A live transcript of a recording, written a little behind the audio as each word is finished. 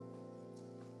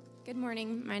Good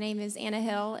morning. My name is Anna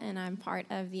Hill, and I'm part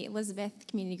of the Elizabeth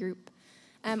Community Group.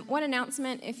 One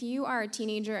announcement, if you are a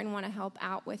teenager and want to help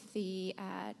out with the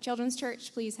Children's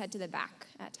Church, please head to the back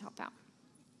to help out.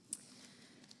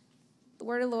 The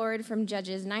Word of the Lord from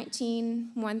Judges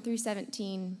 19, 1 through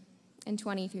 17, and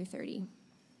 20 through 30.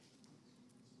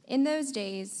 In those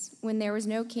days, when there was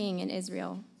no king in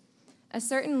Israel, a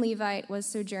certain Levite was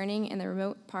sojourning in the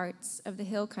remote parts of the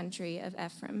hill country of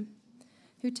Ephraim,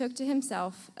 who took to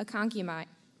himself a concubine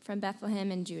from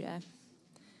Bethlehem in Judah.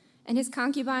 And his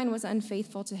concubine was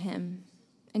unfaithful to him,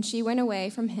 and she went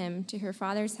away from him to her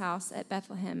father's house at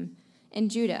Bethlehem in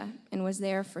Judah and was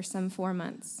there for some 4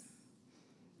 months.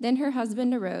 Then her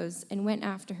husband arose and went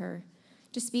after her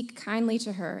to speak kindly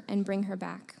to her and bring her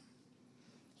back.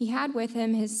 He had with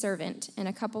him his servant and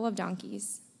a couple of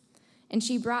donkeys, and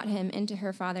she brought him into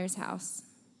her father's house.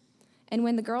 And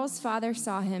when the girl's father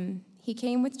saw him, he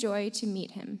came with joy to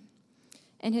meet him.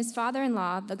 And his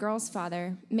father-in-law, the girl's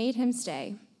father, made him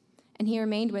stay, and he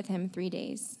remained with him 3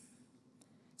 days.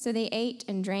 So they ate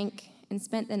and drank and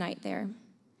spent the night there.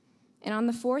 And on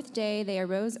the 4th day they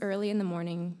arose early in the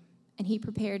morning, and he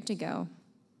prepared to go.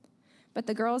 But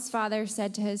the girl's father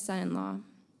said to his son-in-law,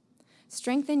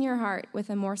 "Strengthen your heart with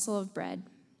a morsel of bread,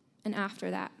 and after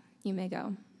that you may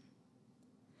go."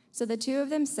 So the two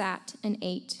of them sat and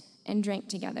ate and drank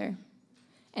together.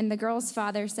 And the girl's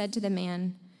father said to the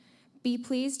man, "Be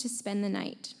pleased to spend the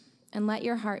night, and let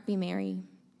your heart be merry."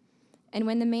 And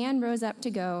when the man rose up to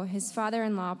go, his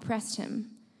father-in-law pressed him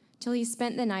till he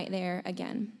spent the night there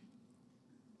again.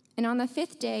 And on the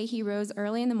 5th day he rose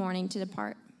early in the morning to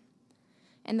depart.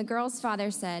 And the girl's father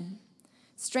said,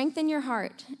 "Strengthen your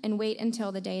heart and wait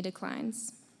until the day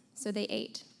declines." So they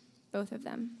ate, both of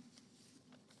them.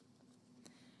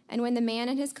 And when the man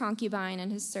and his concubine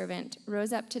and his servant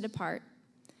rose up to depart,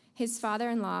 his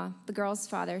father-in-law, the girl's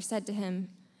father, said to him,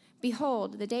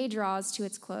 "Behold, the day draws to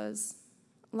its close.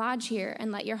 Lodge here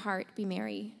and let your heart be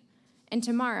merry. And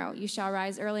tomorrow you shall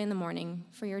rise early in the morning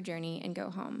for your journey and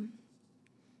go home."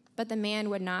 But the man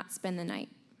would not spend the night.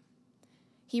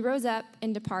 He rose up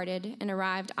and departed and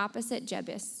arrived opposite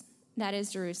Jebus, that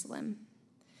is Jerusalem.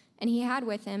 And he had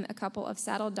with him a couple of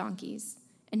saddled donkeys,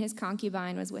 and his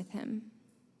concubine was with him.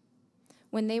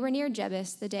 When they were near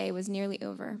Jebus, the day was nearly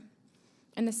over.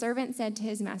 And the servant said to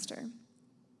his master,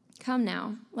 "Come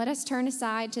now, let us turn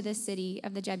aside to this city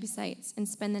of the Jebusites and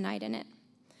spend the night in it."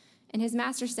 And his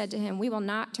master said to him, "We will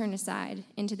not turn aside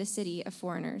into the city of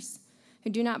foreigners, who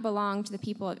do not belong to the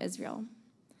people of Israel,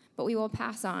 but we will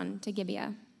pass on to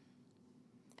Gibeah."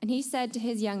 And he said to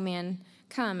his young man,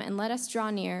 "Come and let us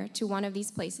draw near to one of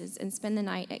these places and spend the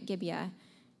night at Gibeah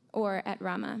or at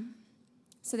Ramah."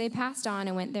 So they passed on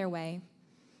and went their way.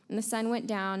 And the sun went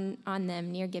down on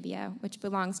them near Gibeah, which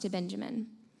belongs to Benjamin.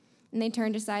 And they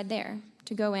turned aside there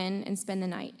to go in and spend the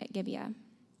night at Gibeah.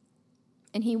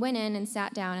 And he went in and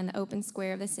sat down in the open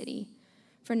square of the city,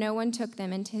 for no one took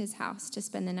them into his house to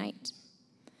spend the night.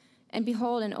 And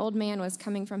behold, an old man was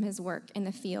coming from his work in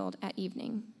the field at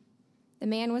evening. The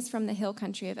man was from the hill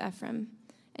country of Ephraim,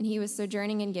 and he was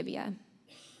sojourning in Gibeah.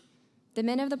 The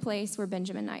men of the place were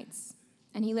Benjaminites,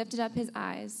 and he lifted up his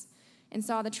eyes and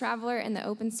saw the traveler in the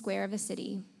open square of the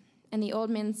city. And the old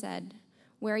man said,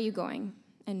 "Where are you going,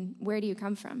 and where do you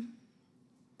come from?"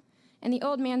 And the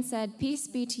old man said, "Peace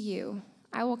be to you.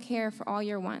 I will care for all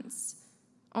your wants.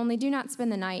 Only do not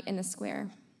spend the night in the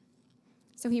square."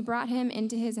 So he brought him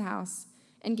into his house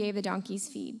and gave the donkeys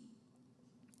feed.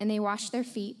 And they washed their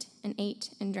feet and ate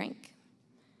and drank.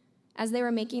 As they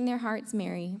were making their hearts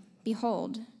merry,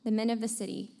 behold, the men of the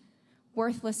city,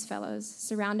 worthless fellows,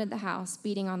 surrounded the house,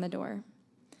 beating on the door.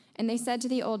 And they said to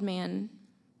the old man,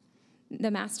 the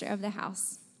master of the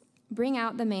house, "Bring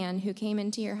out the man who came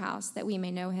into your house, that we may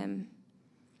know him."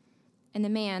 And the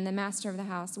man, the master of the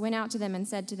house, went out to them and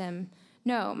said to them,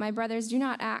 "No, my brothers, do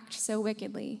not act so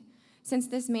wickedly. Since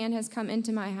this man has come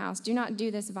into my house, do not do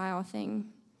this vile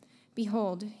thing.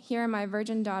 Behold, here are my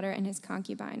virgin daughter and his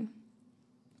concubine.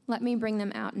 Let me bring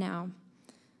them out now.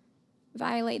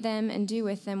 Violate them and do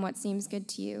with them what seems good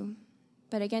to you.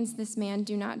 But against this man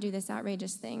do not do this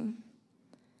outrageous thing."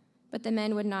 But the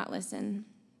men would not listen.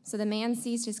 So the man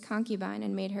seized his concubine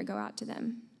and made her go out to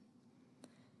them.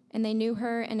 And they knew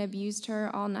her and abused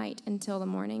her all night until the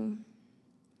morning.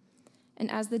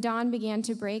 And as the dawn began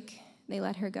to break, they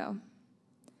let her go.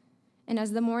 And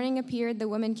as the morning appeared, the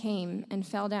woman came and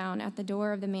fell down at the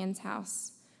door of the man's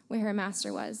house, where her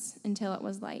master was, until it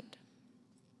was light.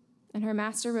 And her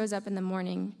master rose up in the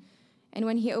morning, and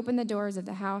when he opened the doors of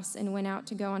the house and went out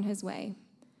to go on his way,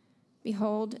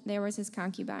 behold, there was his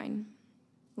concubine,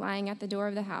 lying at the door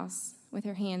of the house with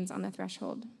her hands on the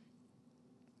threshold.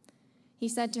 He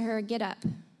said to her, "Get up,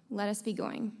 let us be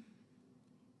going."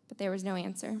 But there was no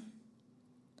answer.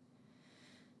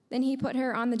 Then he put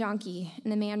her on the donkey,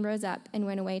 and the man rose up and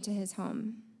went away to his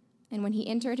home. And when he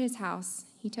entered his house,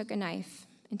 he took a knife,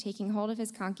 and taking hold of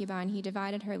his concubine, he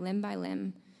divided her limb by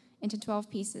limb into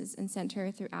 12 pieces and sent her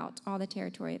throughout all the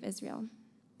territory of Israel.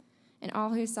 And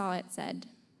all who saw it said,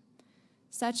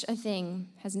 "Such a thing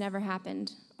has never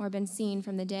happened or been seen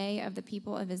from the day of the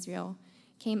people of Israel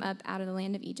came up out of the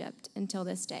land of Egypt until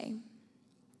this day.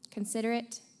 Consider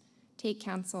it, take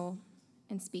counsel,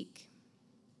 and speak."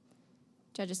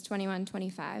 Judges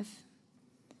 21:25.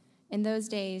 In those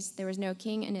days there was no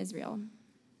king in Israel.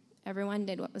 Everyone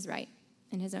did what was right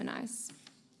in his own eyes.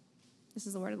 This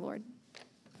is the word of the Lord.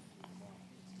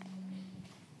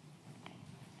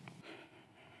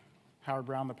 Howard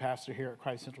Brown, the pastor here at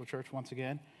Christ Central Church once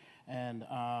again. And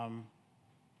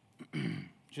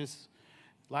just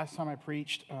last time I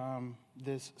preached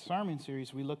this sermon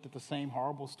series, we looked at the same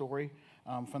horrible story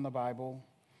from the Bible.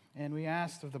 And we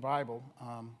asked of the Bible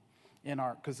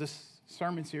because this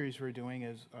sermon series we're doing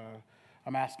is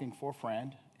I'm asking for a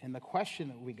friend. And the question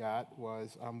that we got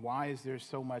was, why is there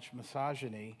so much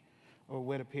misogyny, or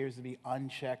what appears to be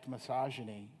unchecked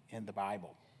misogyny in the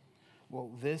Bible? Well,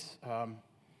 this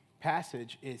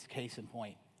passage is case in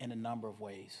point in a number of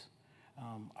ways.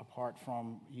 Apart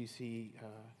from, you see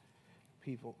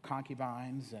people,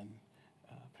 concubines and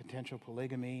potential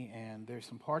polygamy, and there's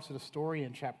some parts of the story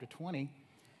in chapter 20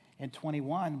 and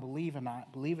 21, believe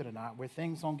it or not, where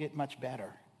things don't get much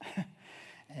better.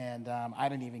 And I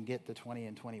didn't even get to 20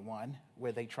 and 21,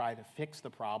 where they try to fix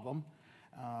the problem,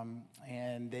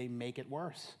 and they make it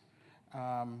worse.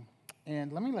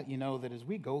 And let me let you know that as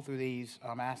we go through these,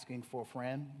 asking for a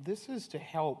friend, this is to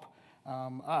help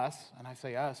us, and I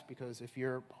say us because if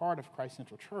you're part of Christ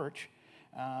Central Church,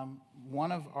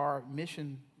 one of our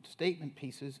mission statement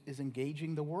pieces is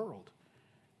engaging the world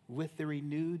with the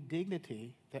renewed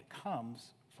dignity that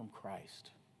comes from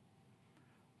Christ.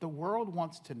 The world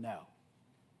wants to know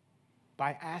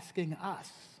by asking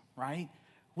us, right?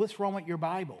 What's wrong with your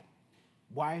Bible?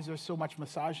 Why is there so much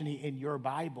misogyny in your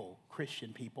Bible,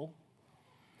 Christian people?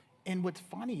 And what's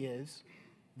funny is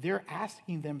they're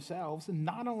asking themselves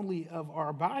not only of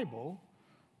our Bible,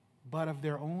 but of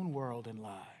their own world and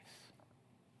lives.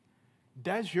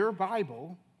 Does your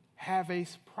Bible have a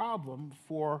problem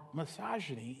for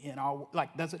misogyny in our,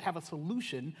 does it have a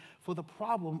solution for the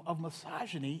problem of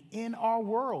misogyny in our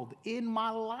world, in my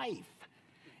life,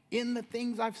 in the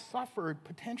things I've suffered,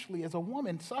 potentially as a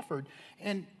woman suffered?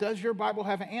 And does your Bible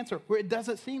have an answer? Where it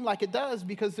doesn't seem like it does,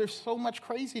 because there's so much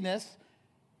craziness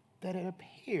that it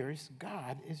appears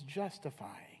God is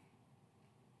justifying.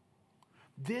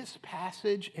 This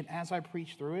passage, and as I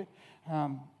preach through it,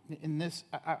 in this,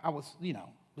 I was,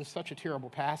 there's such a terrible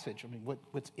passage. I mean,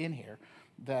 what's in here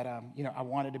that, I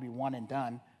wanted to be one and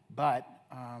done. But,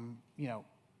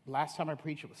 last time I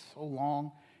preached, it was so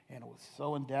long and it was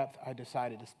so in depth, I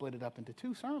decided to split it up into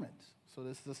 2 sermons. So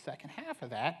this is the second half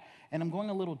of that. And I'm going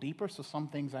a little deeper, so some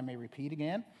things I may repeat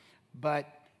again. But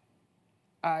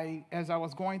as I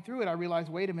was going through it, I realized,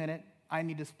 wait a minute, I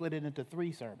need to split it into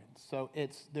 3 sermons. So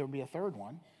there'll be a third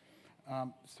one,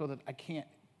 so that I can't,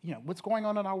 what's going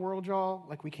on in our world, y'all?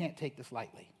 We can't take this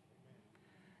lightly.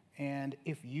 And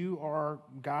if you are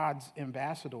God's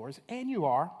ambassadors, and you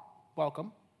are,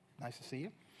 welcome, nice to see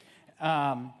you,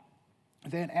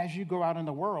 then as you go out in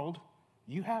the world,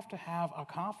 you have to have a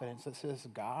confidence that says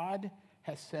God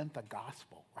has sent the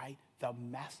gospel, right? The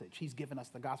message. He's given us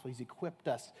the gospel. He's equipped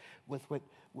us with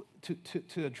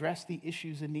to address the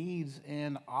issues and needs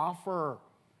and offer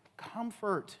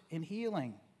comfort and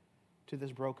healing to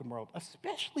this broken world,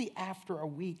 especially after a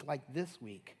week like this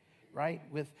week, right?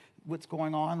 With what's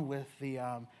going on with the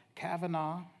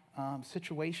Kavanaugh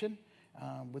situation,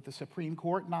 with the Supreme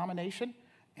Court nomination,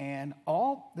 and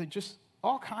all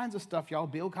kinds of stuff, y'all.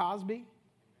 Bill Cosby,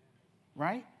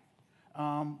 right?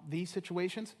 These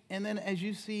situations. And then as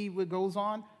you see what goes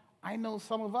on, I know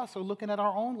some of us are looking at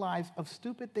our own lives of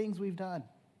stupid things we've done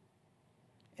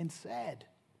and said,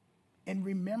 and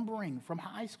remembering from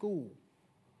high school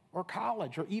or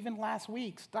college or even last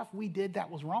week, stuff we did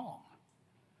that was wrong.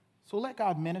 So let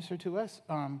God minister to us.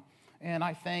 And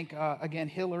I thank, again,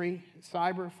 Hillary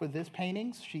Cyber for this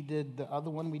paintings. She did the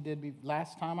other one we did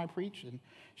last time I preached, and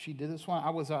she did this one. I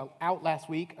was out last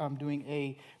week doing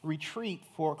a retreat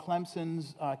for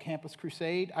Clemson's Campus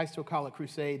Crusade. I still call it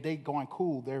Crusade. They're going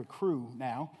cool. They're Crew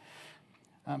now.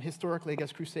 Historically, I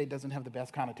guess Crusade doesn't have the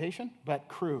best connotation, but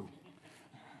Crew.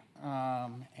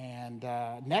 And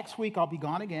next week I'll be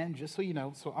gone again, just so you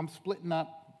know. So I'm splitting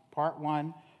up part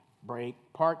 1, break,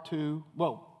 part 2,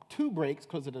 2 breaks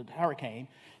because of the hurricane.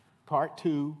 part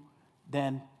 2,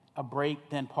 then a break,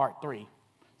 then part 3.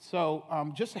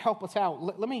 So just to help us out,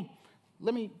 let me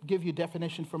give you a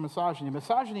definition for misogyny.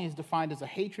 Misogyny is defined as a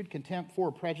hatred, contempt for,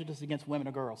 or prejudice against women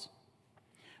or girls.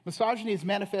 Misogyny is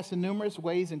manifest in numerous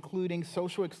ways, including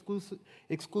social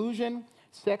exclusion,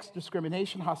 sex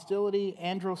discrimination, hostility,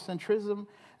 androcentrism,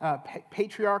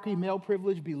 patriarchy, male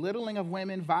privilege, belittling of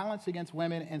women, violence against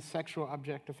women, and sexual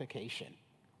objectification.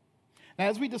 Now,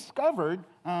 as we discovered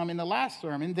in the last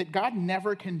sermon, that God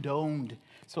never condoned.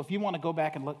 So if you want to go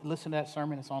back and listen to that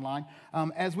sermon, it's online.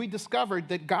 As we discovered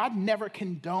that God never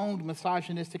condoned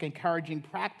misogynistic, encouraging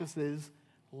practices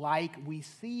like we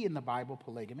see in the Bible,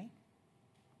 polygamy,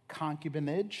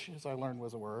 concubinage, as I learned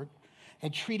was a word,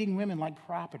 and treating women like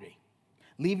property,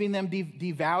 leaving them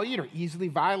devalued or easily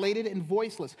violated and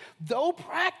voiceless. Though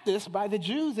practiced by the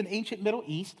Jews in ancient Middle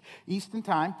Eastern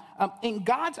time, in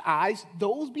God's eyes,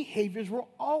 those behaviors were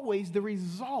always the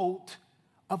result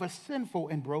of a sinful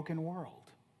and broken world.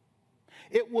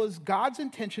 It was God's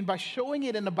intention by showing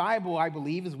it in the Bible, I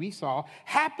believe, as we saw,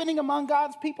 happening among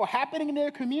God's people, happening in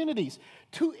their communities,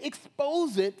 to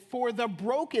expose it for the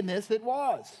brokenness it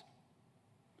was.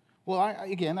 Well,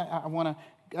 I want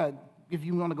to, if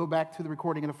you want to go back to the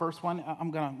recording of the first one,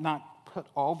 I'm going to not put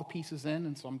all the pieces in,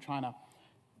 and so I'm trying to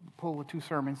pull the 2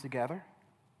 sermons together.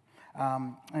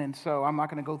 And so I'm not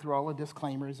going to go through all the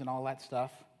disclaimers and all that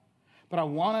stuff. But I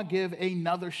want to give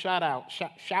another shout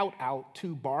out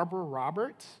to Barbara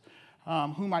Roberts,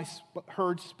 whom I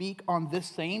heard speak on this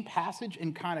same passage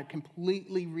and kind of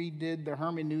completely redid the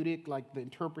hermeneutic, like the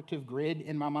interpretive grid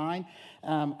in my mind.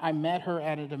 I met her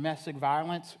at a domestic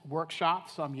violence workshop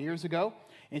some years ago,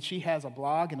 and she has a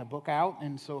blog and a book out.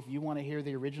 And so if you want to hear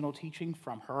the original teaching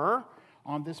from her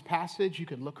on this passage, you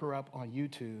can look her up on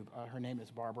YouTube. Her name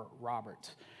is Barbara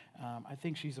Roberts. I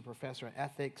think she's a professor of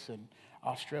ethics in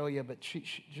Australia, but she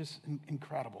just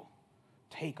incredible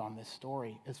take on this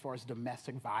story as far as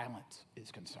domestic violence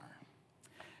is concerned.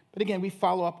 But again, we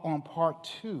follow up on part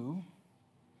 2,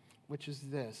 which is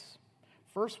this.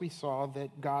 First, we saw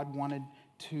that God wanted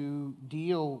to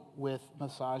deal with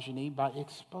misogyny by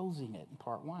exposing it in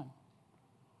part 1.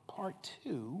 Part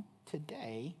 2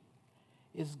 today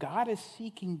is God is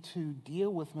seeking to deal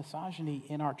with misogyny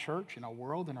in our church, in our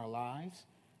world, in our lives,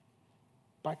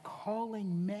 by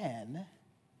calling men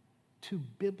to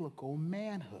biblical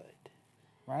manhood,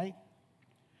 right?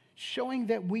 Showing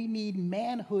that we need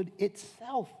manhood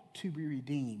itself to be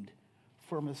redeemed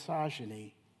for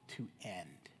misogyny to end.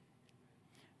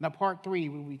 Now, part 3,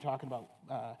 we'll be talking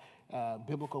about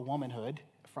biblical womanhood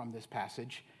from this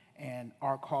passage and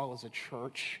our call as a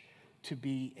church to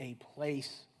be a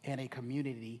place and a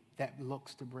community that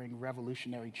looks to bring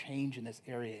revolutionary change in this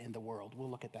area in the world.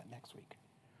 We'll look at that next week.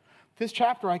 This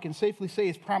chapter, I can safely say,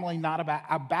 is primarily not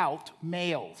about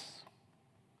males.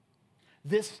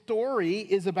 This story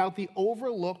is about the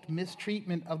overlooked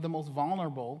mistreatment of the most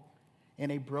vulnerable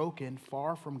in a broken,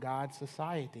 far from God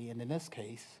society, and in this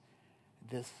case,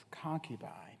 this concubine.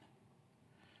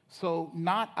 So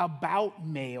not about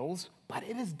males, but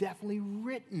it is definitely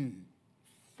written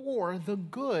for the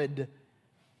good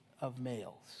of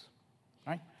males,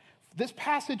 right? This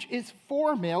passage is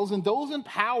for males and those in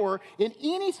power in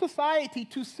any society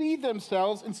to see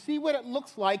themselves and see what it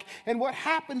looks like and what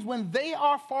happens when they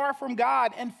are far from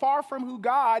God and far from who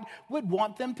God would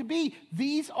want them to be.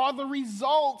 These are the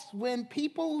results when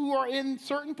people who are in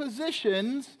certain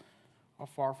positions are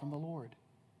far from the Lord.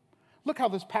 Look how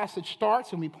this passage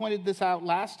starts, and we pointed this out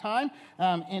last time.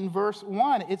 In verse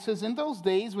 1, it says, in those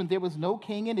days when there was no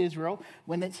king in Israel,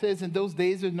 when it says in those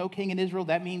days there's no king in Israel,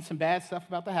 that means some bad stuff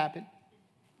about to happen.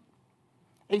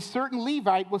 A certain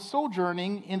Levite was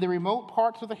sojourning in the remote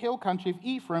parts of the hill country of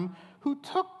Ephraim, who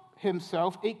took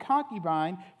himself a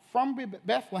concubine from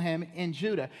Bethlehem in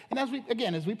Judah. And as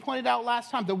we pointed out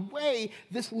last time, the way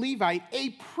this Levite, a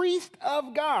priest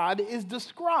of God, is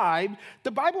described,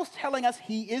 the Bible's telling us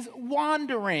he is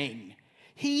wandering.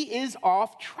 He is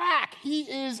off track. He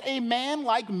is a man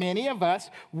like many of us,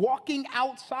 walking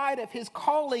outside of his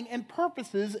calling and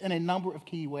purposes in a number of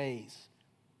key ways.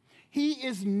 He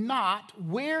is not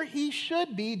where he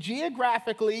should be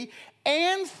geographically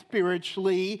and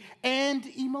spiritually and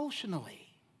emotionally.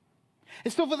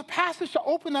 And so for the passage to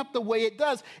open up the way it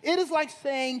does, it is like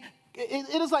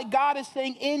God is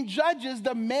saying in Judges,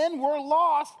 the men were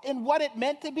lost in what it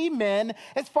meant to be men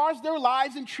as far as their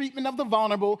lives and treatment of the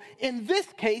vulnerable. In this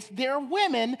case, they're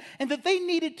women, and that they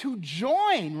needed to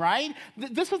join, right?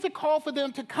 This was a call for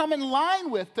them to come in line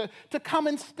with, to come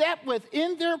in step with,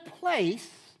 in their place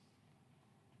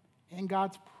in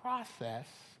God's process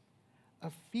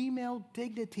of female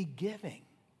dignity giving,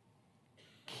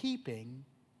 keeping,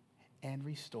 and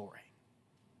restoring,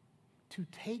 to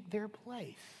take their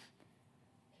place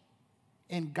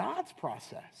in God's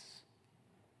process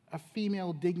of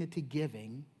female dignity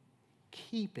giving,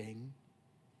 keeping,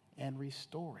 and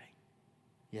restoring.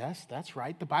 Yes, that's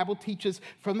right. The Bible teaches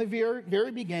from the very,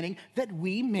 very beginning that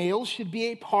we males should be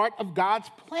a part of God's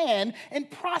plan and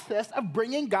process of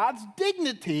bringing God's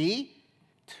dignity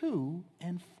to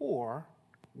and for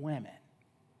women.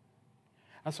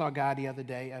 I saw a guy the other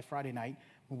day, Friday night,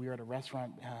 when we were at a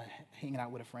restaurant hanging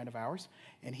out with a friend of ours,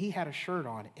 and he had a shirt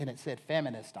on, and it said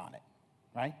feminist on it,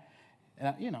 right?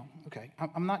 And, okay,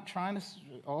 I'm not trying to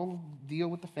all deal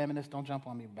with the feminists. Don't jump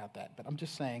on me about that. But I'm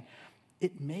just saying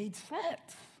it made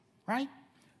sense, right?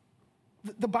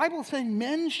 The Bible is saying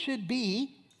men should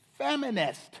be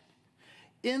feminist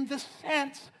in the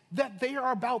sense that they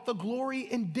are about the glory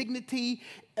and dignity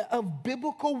of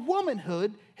biblical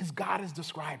womanhood as God has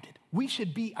described it. We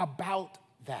should be about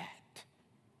that.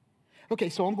 Okay,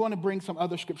 so I'm going to bring some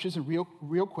other scriptures and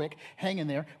real quick, hang in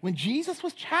there. When Jesus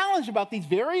was challenged about these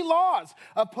very laws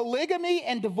of polygamy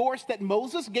and divorce that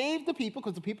Moses gave the people,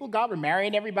 because the people of God were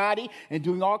marrying everybody and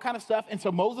doing all kind of stuff, and so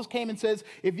Moses came and says,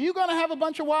 if you're going to have a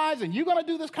bunch of wives and you're going to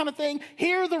do this kind of thing,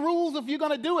 here are the rules if you're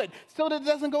going to do it, so that it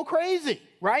doesn't go crazy,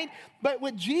 right? But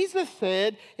what Jesus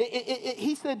said,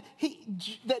 he said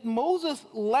that Moses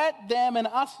let them and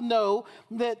us know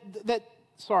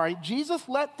Jesus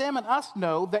let them and us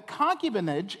know that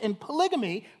concubinage and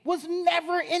polygamy was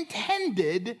never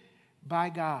intended by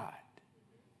God.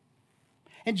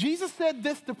 And Jesus said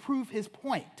this to prove his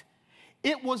point.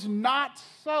 It was not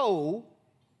so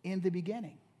in the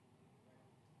beginning,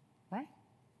 right?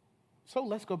 So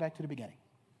let's go back to the beginning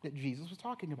that Jesus was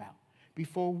talking about,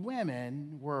 before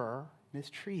women were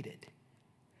mistreated.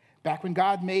 Back when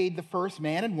God made the first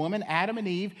man and woman, Adam and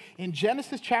Eve, in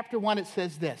Genesis chapter 1, it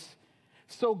says this.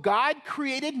 So God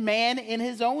created man in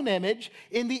his own image.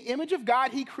 In the image of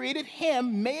God, he created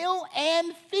him, male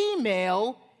and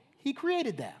female, he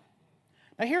created them.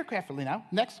 Now hear carefully now.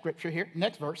 Next scripture here,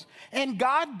 next verse. And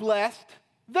God blessed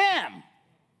them.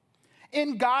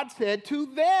 And God said to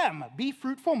them, be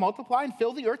fruitful, multiply, and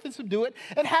fill the earth and subdue it,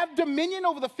 and have dominion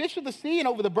over the fish of the sea and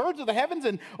over the birds of the heavens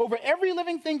and over every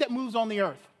living thing that moves on the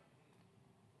earth.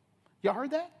 Y'all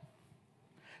heard that?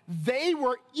 They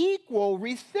were equal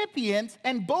recipients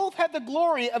and both had the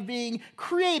glory of being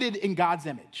created in God's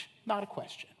image. Not a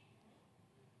question.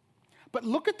 But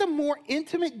look at the more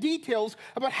intimate details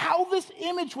about how this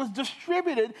image was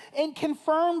distributed and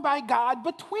confirmed by God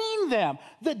between them.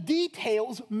 The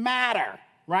details matter,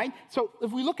 right? So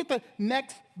if we look at the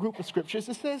next group of scriptures,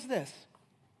 it says this.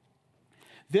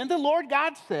 Then the Lord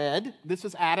God said, this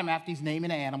is Adam after he's naming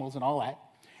the animals and all that,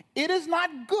 it is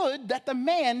not good that the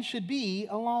man should be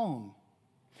alone.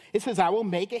 It says, I will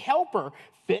make a helper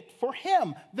fit for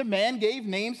him. The man gave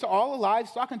names to all the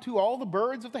livestock and to all the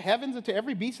birds of the heavens and to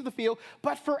every beast of the field.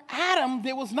 But for Adam,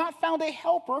 there was not found a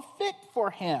helper fit for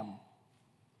him.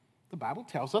 The Bible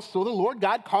tells us, so the Lord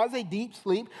God caused a deep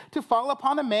sleep to fall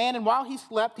upon a man, and while he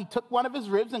slept, he took one of his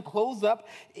ribs and closed up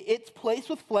its place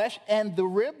with flesh, and the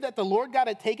rib that the Lord God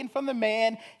had taken from the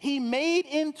man, he made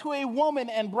into a woman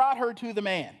and brought her to the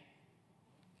man.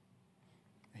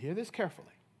 Hear this carefully.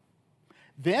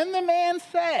 Then the man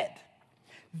said,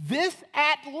 this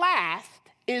at last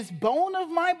is bone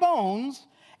of my bones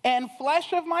and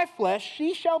flesh of my flesh.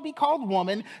 She shall be called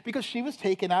woman because she was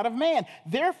taken out of man.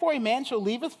 Therefore a man shall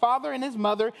leave his father and his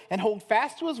mother and hold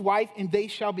fast to his wife, and they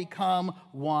shall become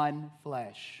one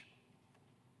flesh.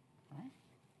 All right.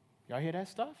 Y'all hear that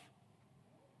stuff?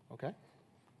 Okay.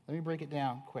 Let me break it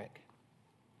down quick.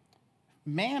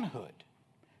 Manhood,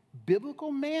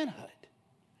 biblical manhood.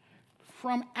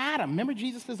 From Adam. Remember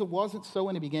Jesus says it wasn't so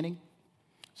in the beginning?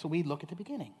 So we look at the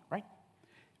beginning, right?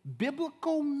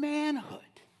 Biblical manhood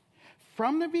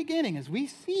from the beginning, as we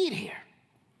see it here,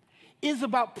 is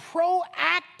about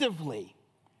proactively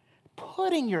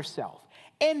putting yourself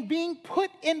and being put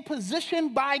in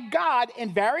position by God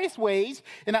in various ways.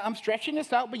 And I'm stretching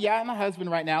this out, but yeah, I'm a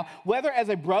husband right now. Whether as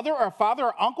a brother or a father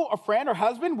or uncle or friend or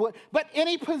husband, but in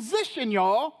a position,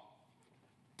 y'all,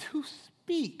 to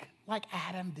speak like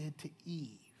Adam did to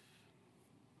Eve.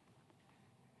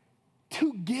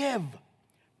 To give,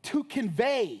 to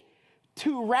convey,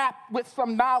 to wrap with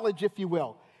some knowledge, if you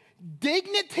will.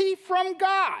 Dignity from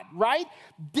God, right?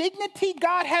 Dignity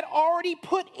God had already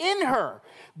put in her.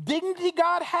 Dignity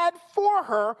God had for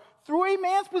her through a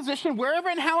man's position, wherever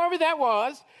and however that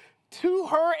was, to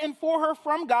her and for her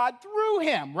from God through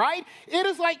him, right? It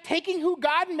is like taking who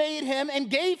God made him and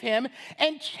gave him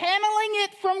and channeling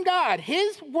it from God,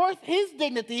 his worth, his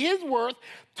dignity, his worth,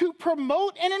 to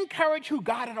promote and encourage who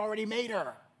God had already made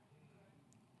her.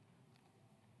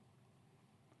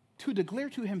 to declare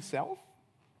to himself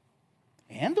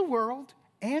and the world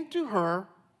and to her,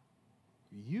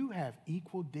 you have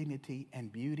equal dignity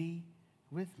and beauty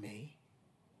with me,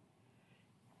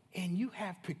 and you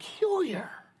have peculiar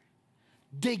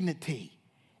dignity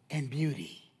and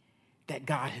beauty that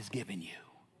God has given you.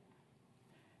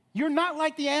 You're not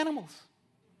like the animals.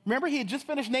 Remember, he had just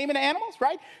finished naming the animals,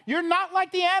 right? You're not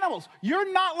like the animals.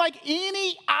 You're not like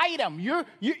any item. You're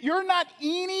not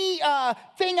any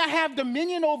thing I have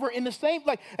dominion over in the same,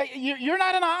 like, you're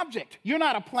not an object. You're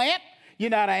not a plant. You're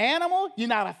not an animal. You're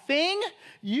not a thing.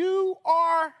 You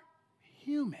are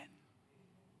human.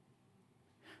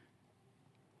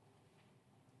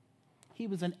 He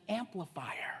was an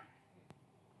amplifier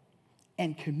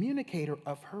and communicator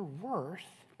of her worth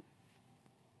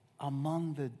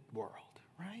among the world,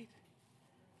 right?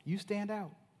 You stand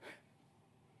out.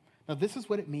 Now, this is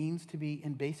what it means to be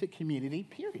in basic community,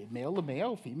 period. Male to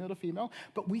male, female to female.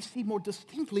 But we see more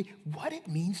distinctly what it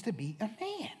means to be a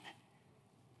man.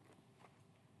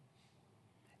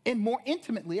 And more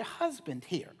intimately, a husband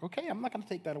here, okay? I'm not going to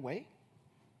take that away.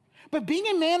 But being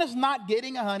a man is not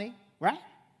getting a honey, right?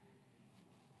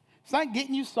 It's not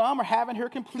getting you some or having her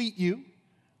complete you.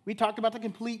 We talked about the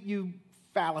complete you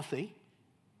fallacy.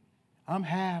 I'm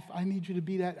half. I need you to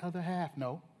be that other half.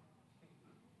 No.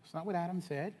 That's not what Adam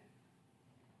said.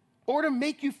 Or to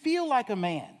make you feel like a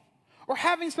man. Or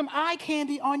having some eye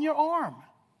candy on your arm.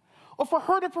 Or for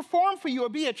her to perform for you or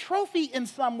be a trophy in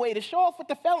some way to show off with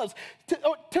the fellas.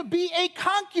 To be a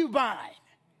concubine.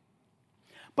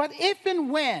 But if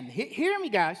and when, hear me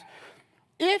guys,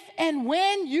 if and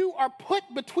when you are put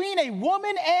between a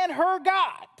woman and her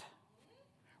God,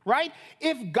 right?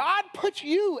 If God puts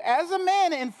you as a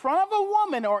man in front of a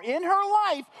woman or in her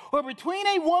life or between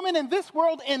a woman and this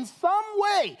world in some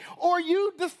way, or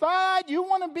you decide you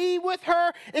want to be with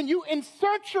her and you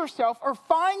insert yourself or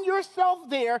find yourself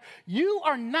there, you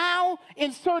are now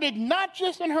inserted not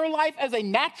just in her life as a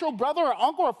natural brother or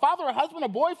uncle or father or husband or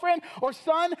boyfriend or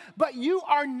son, but you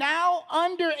are now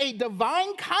under a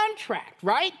divine contract,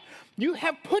 right? You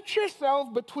have put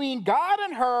yourself between God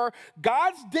and her,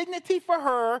 God's dignity for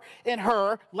her and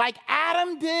her, like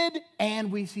Adam did,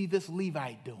 and we see this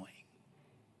Levite doing.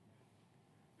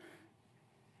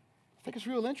 I think it's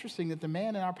real interesting that the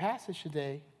man in our passage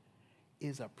today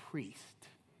is a priest.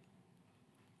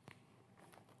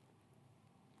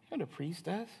 You know what a priest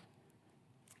does?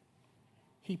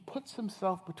 He puts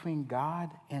himself between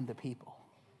God and the people,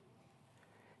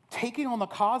 taking on the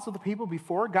cause of the people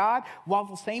before God, while at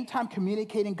the same time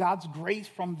communicating God's grace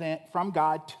from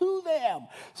God to them.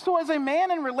 So as a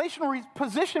man in relational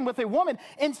position with a woman,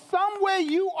 in some way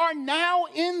you are now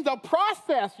in the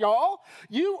process, y'all.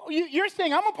 You're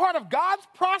saying, I'm a part of God's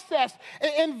process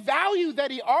and value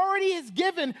that he already has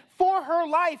given for her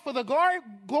life, for the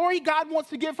glory God wants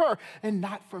to give her, and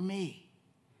not for me.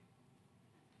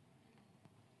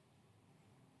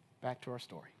 Back to our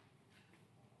story.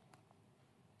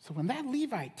 So when that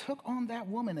Levite took on that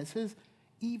woman as his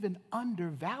even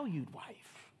undervalued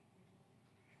wife,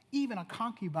 even a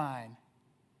concubine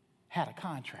had a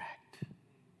contract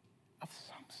of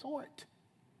some sort.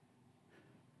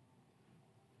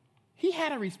 He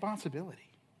had a responsibility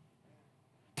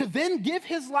to then give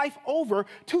his life over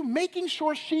to making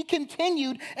sure she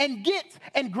continued and gets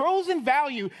and grows in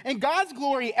value and God's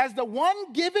glory as the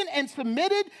one given and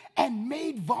submitted and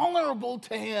made vulnerable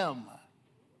to him.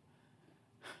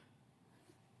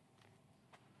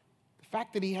 The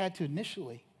fact that he had to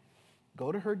initially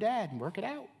go to her dad and work it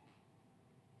out.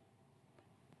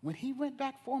 When he went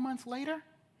back 4 months later,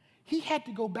 he had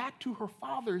to go back to her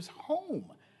father's home,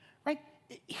 right?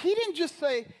 He didn't just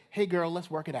say, hey, girl,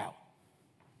 let's work it out,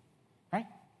 right?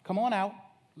 Come on out.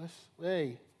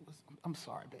 I'm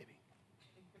sorry, baby.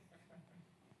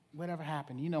 Whatever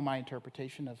happened? You know my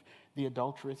interpretation of the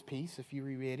adulterous piece. If you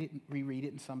reread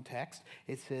it in some text,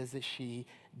 it says that she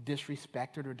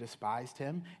disrespected or despised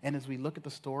him. And as we look at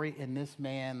the story in this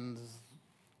man's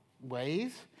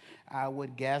ways, I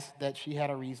would guess that she had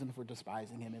a reason for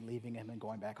despising him and leaving him and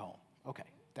going back home. Okay,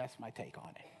 that's my take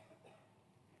on it.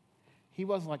 He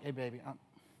wasn't like, hey, baby,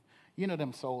 you know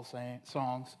them soul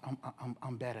songs,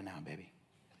 I'm better now, baby,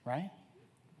 right?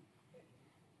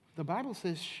 The Bible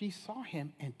says she saw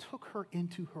him and took her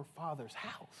into her father's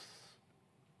house.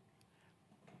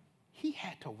 He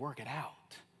had to work it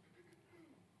out.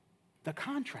 The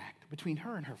contract between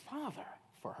her and her father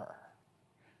for her.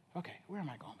 Okay, where am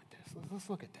I going with this? Let's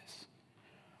look at this.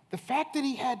 The fact that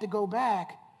he had to go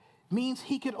back means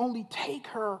he could only take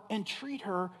her and treat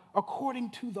her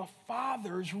according to the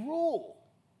father's rule,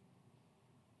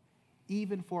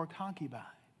 even for a concubine.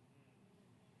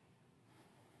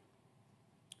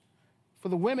 for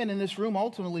the women in this room,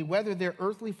 ultimately, whether their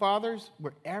earthly fathers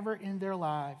were ever in their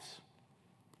lives,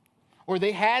 or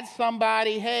they had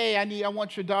somebody, hey, I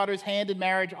want your daughter's hand in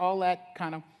marriage, all that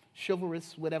kind of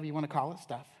chivalrous, whatever you want to call it,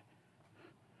 stuff.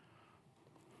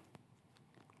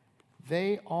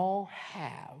 They all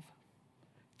have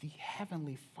the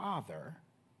Heavenly Father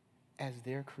as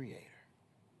their creator.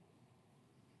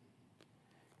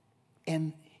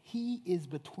 And he is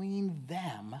between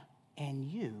them and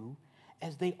you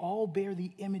as they all bear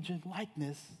the image and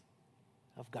likeness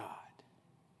of God.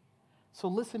 So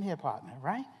listen here, partner,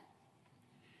 right?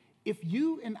 If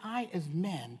you and I as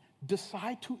men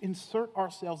decide to insert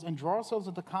ourselves and draw ourselves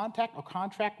into contact or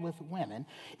contract with women,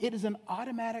 it is an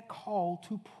automatic call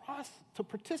to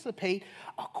participate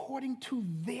according to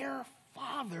their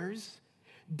father's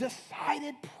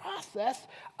decided process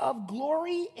of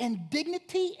glory and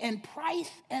dignity and price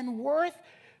and worth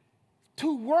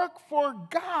to work for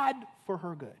God for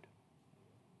her good.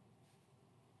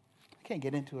 I can't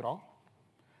get into it all.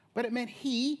 But it meant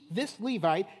this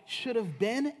Levite, should have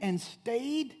been and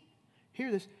stayed, hear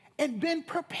this, and been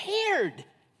prepared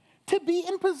to be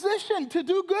in position to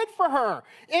do good for her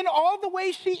in all the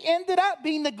ways she ended up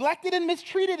being neglected and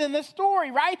mistreated in this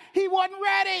story, right? He wasn't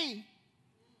ready.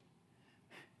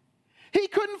 He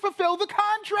couldn't fulfill the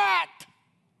contract.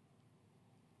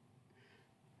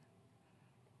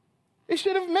 It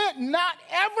should have meant not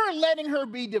ever letting her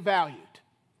be devalued.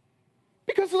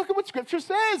 Because look at what Scripture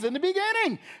says in the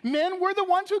beginning. Men were the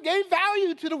ones who gave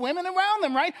value to the women around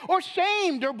them, right? Or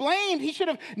shamed or blamed. He should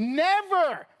have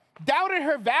never doubted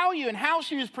her value and how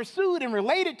she was pursued and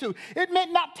related to. It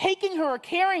meant not taking her or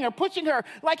carrying or pushing her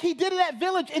like he did in that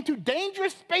village into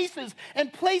dangerous spaces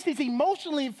and places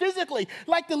emotionally and physically,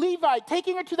 like the Levite,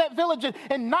 taking her to that village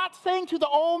and not saying to the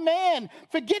old man,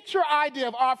 forget your idea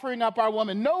of offering up our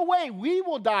woman. No way. We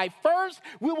will die first.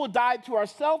 We will die to our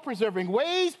self-preserving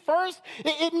ways first.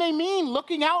 It may mean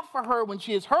looking out for her when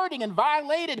she is hurting and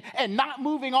violated and not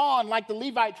moving on like the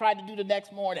Levite tried to do the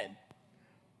next morning.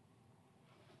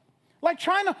 Like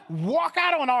trying to walk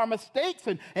out on our mistakes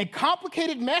and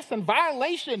complicated mess and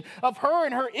violation of her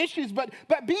and her issues, but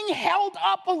being held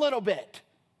up a little bit.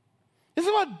 This is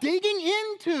about digging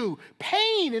into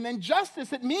pain and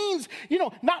injustice. It means,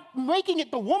 not making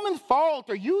it the woman's fault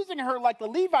or using her like the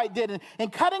Levite did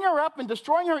and cutting her up and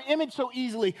destroying her image so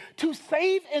easily to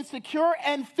save and secure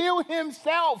and fill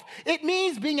himself. It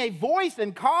means being a voice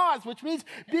and cause, which means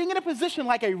being in a position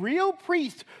like a real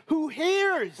priest who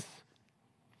hears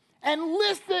and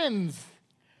listens,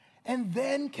 and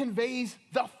then conveys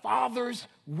the Father's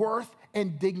worth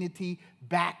and dignity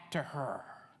back to her.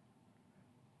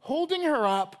 Holding her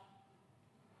up,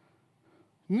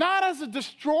 not as a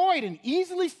destroyed and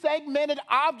easily segmented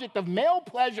object of male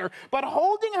pleasure, but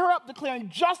holding her up, declaring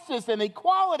justice and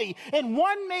equality, and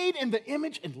one made in the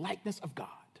image and likeness of God.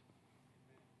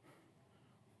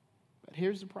 But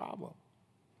here's the problem.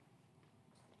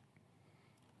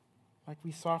 Like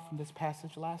we saw from this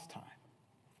passage last time.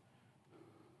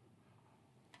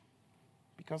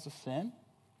 Because of sin,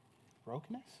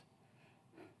 brokenness,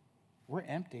 we're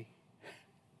empty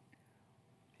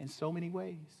in so many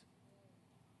ways.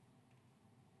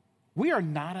 We are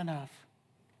not enough.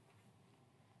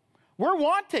 We're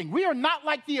wanting. We are not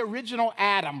like the original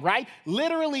Adam, right?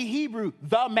 Literally Hebrew,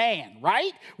 the man,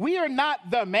 right? We are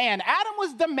not the man. Adam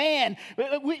was the man.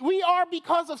 We are,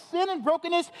 because of sin and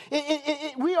brokenness,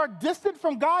 we are distant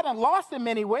from God and lost in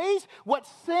many ways. What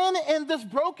sin and this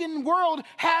broken world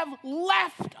have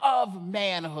left of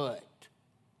manhood.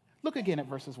 Look again at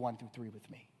verses 1 through 3 with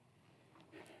me.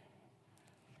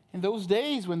 In those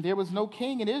days when there was no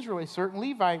king in Israel, a certain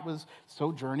Levite was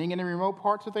sojourning in the remote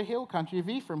parts of the hill country of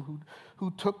Ephraim,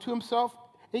 who took to himself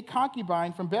a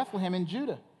concubine from Bethlehem in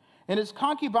Judah. And his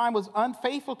concubine was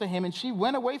unfaithful to him, and she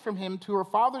went away from him to her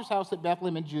father's house at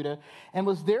Bethlehem in Judah, and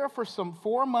was there for some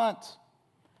 4 months.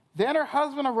 Then her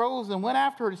husband arose and went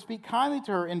after her to speak kindly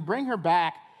to her and bring her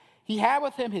back. He had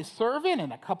with him his servant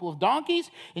and a couple of donkeys,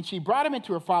 and she brought him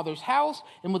into her father's house.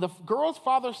 And when the girl's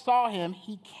father saw him,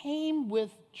 he came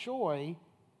with joy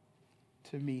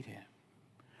to meet him.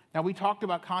 Now, we talked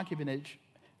about concubinage.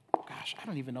 Gosh, I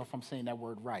don't even know if I'm saying that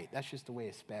word right. That's just the way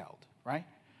it's spelled, right?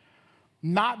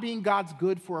 Not being God's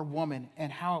good for a woman,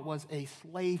 and how it was a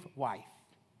slave wife,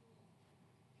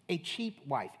 a cheap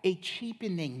wife, a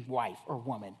cheapening wife or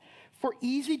woman. For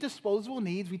easy disposable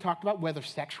needs, we talked about whether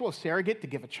sexual or surrogate to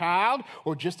give a child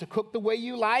or just to cook the way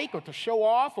you like or to show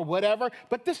off or whatever.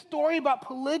 But this story about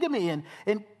polygamy and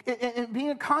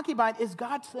being a concubine is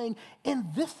God saying, in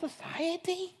this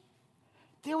society,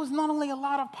 there was not only a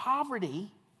lot of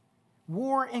poverty,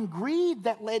 war, and greed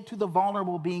that led to the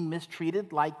vulnerable being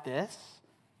mistreated like this,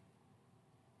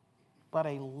 but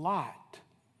a lot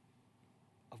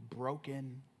of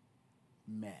broken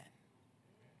men.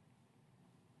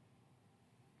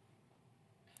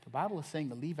 The Bible is saying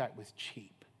the Levite was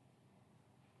cheap.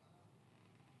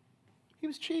 He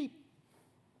was cheap.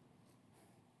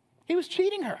 He was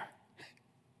cheating her.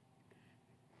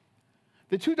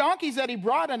 The 2 donkeys that he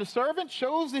brought and a servant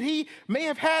shows that he may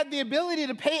have had the ability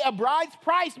to pay a bride's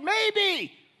price,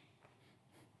 maybe,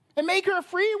 and make her a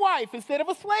free wife instead of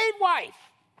a slave wife,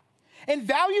 and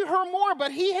value her more,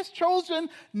 but he has chosen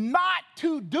not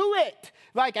to do it.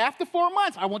 Like after 4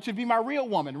 months, I want you to be my real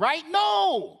woman, right?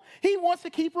 No, he wants to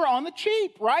keep her on the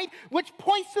cheap, right? Which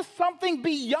points to something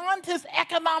beyond his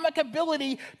economic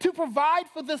ability to provide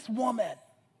for this woman.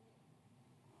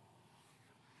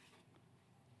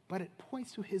 But it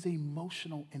points to his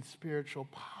emotional and spiritual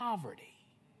poverty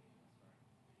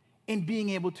in being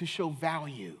able to show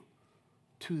value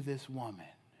to this woman.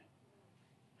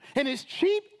 And his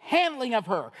cheap handling of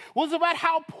her was about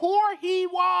how poor he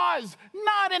was,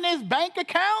 not in his bank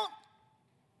account,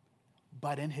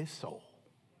 but in his soul.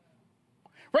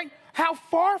 Right? How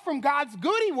far from God's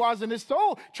good he was in his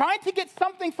soul, trying to get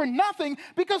something for nothing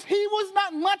because he was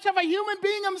not much of a human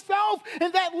being himself.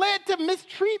 And that led to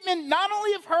mistreatment, not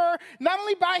only of her, not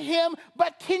only by him,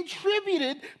 but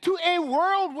contributed to a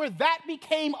world where that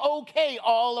became okay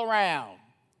all around.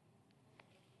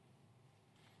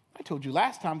 I told you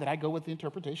last time that I go with the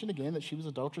interpretation again that she was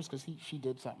adulterous because she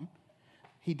did something.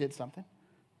 He did something.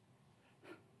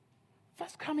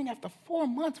 That's coming after 4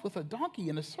 months with a donkey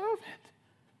and a servant.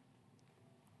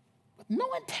 With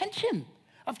no intention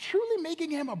of truly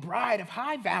making him a bride of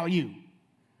high value.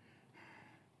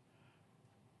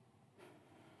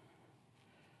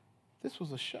 This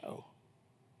was a show.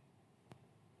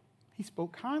 He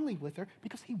spoke kindly with her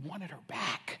because he wanted her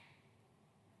back.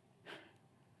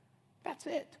 That's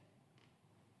it.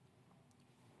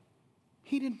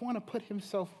 He didn't want to put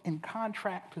himself in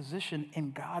contract position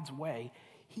in God's way.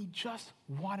 He just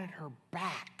wanted her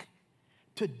back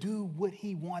to do what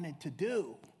he wanted to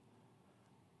do.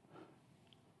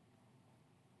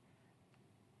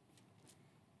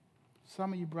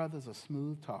 Some of you brothers are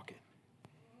smooth talking.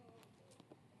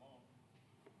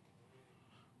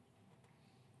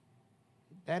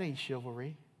 That ain't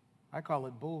chivalry. I call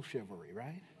it bull chivalry,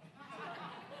 right?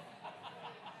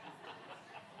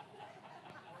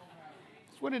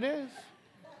 That's what it is.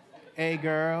 Hey,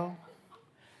 girl,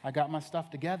 I got my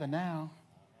stuff together now.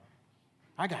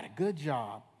 I got a good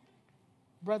job.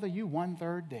 Brother, you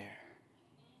 1/3 there.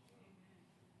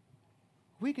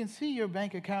 We can see your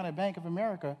bank account at Bank of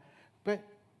America, but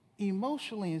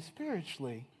emotionally and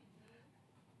spiritually,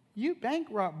 you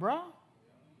bankrupt, bro.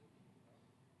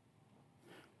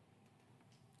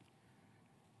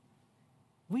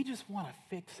 We just want to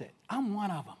fix it. I'm one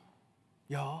of them,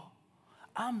 y'all.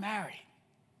 I'm married.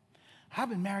 I've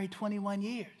been married 21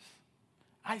 years.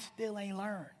 I still ain't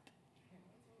learned.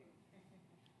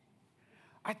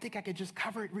 I think I could just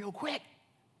cover it real quick.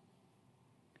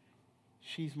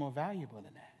 She's more valuable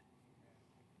than that.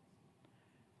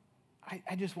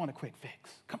 I just want a quick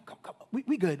fix. Come.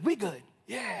 We good.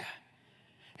 Yeah.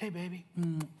 Hey, baby.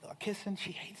 Kissing,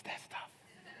 she hates that stuff.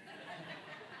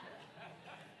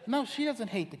 No, she doesn't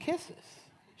hate the kisses.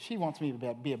 She wants me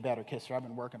to be a better kisser. I've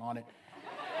been working on it.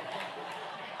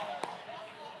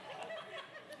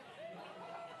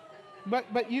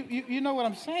 But you know what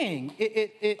I'm saying.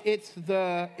 It's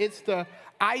the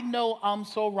I know I'm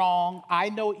so wrong. I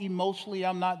know emotionally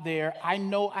I'm not there. I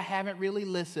know I haven't really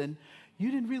listened. You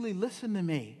didn't really listen to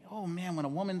me. Oh man, when a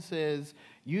woman says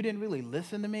you didn't really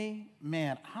listen to me,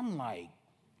 man, I'm like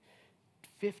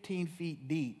 15 feet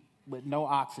deep with no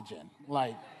oxygen.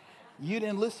 Like, you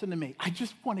didn't listen to me. I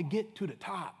just want to get to the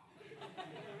top.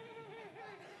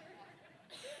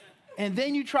 And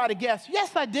then you try to guess,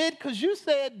 yes, I did, because you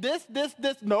said this.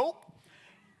 Nope.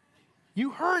 You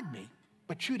heard me,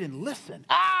 but you didn't listen.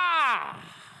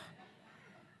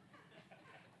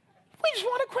 We just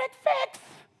want a quick fix,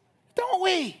 don't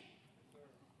we?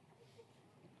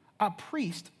 A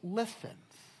priest listens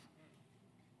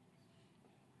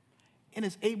and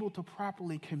is able to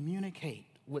properly communicate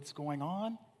what's going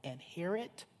on and hear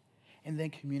it and then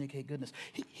communicate goodness.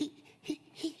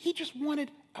 He just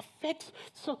wanted a fix.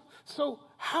 So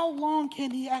how long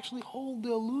can he actually hold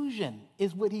the illusion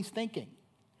is what he's thinking.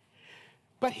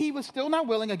 But he was still not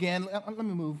willing, again, let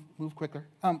me move quicker,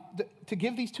 to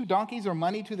give these 2 donkeys or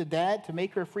money to the dad to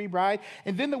make her a free bride.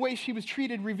 And then the way she was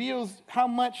treated reveals how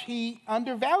much he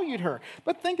undervalued her.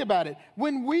 But think about it.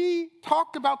 When we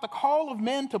talked about the call of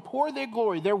men to pour their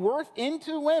glory, their worth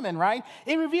into women, right?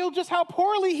 It revealed just how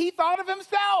poorly he thought of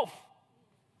himself.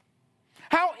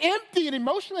 How empty and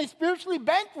emotionally, spiritually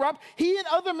bankrupt he and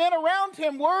other men around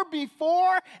him were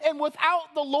before and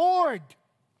without the Lord.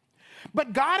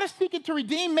 But God is seeking to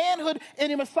redeem manhood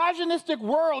in a misogynistic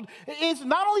world, is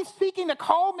not only seeking to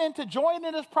call men to join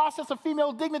in this process of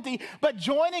female dignity, but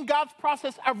join in God's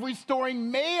process of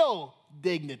restoring male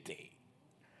dignity.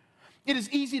 It is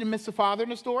easy to miss the father in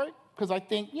the story because I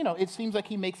think, it seems like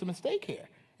he makes a mistake here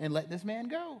in letting this man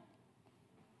go.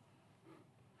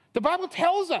 The Bible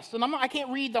tells us, and I can't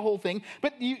read the whole thing,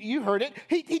 but you heard it.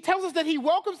 He tells us that he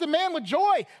welcomes the man with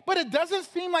joy, but it doesn't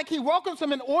seem like he welcomes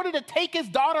him in order to take his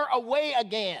daughter away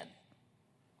again.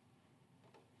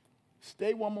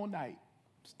 Stay one more night.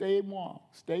 Stay warm.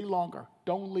 Stay longer.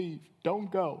 Don't leave. Don't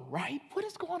go, right? What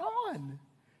is going on?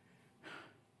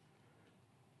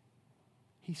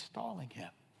 He's stalling him.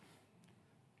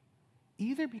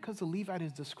 Either because the Levite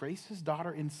has disgraced his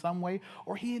daughter in some way,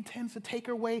 or he intends to take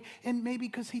her away, and maybe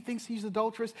because he thinks she's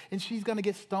adulterous and she's going to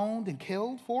get stoned and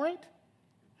killed for it.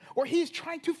 Or he's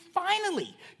trying to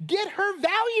finally get her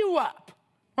value up,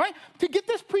 right? To get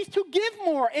this priest to give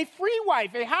more, a free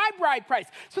wife, a high bride price,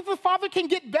 so that the father can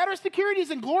get better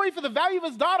securities and glory for the value of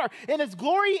his daughter and his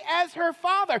glory as her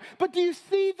father. But do you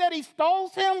see that he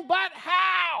stalls him? But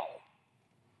how?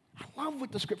 I love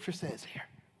what the scripture says here.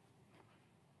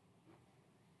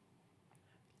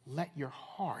 Let your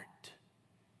heart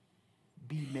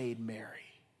be made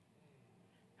merry.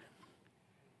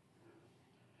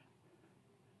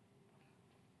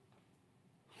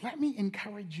 Let me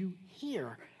encourage you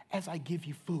here as I give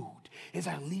you food, as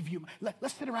I leave you.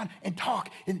 Let's sit around and talk.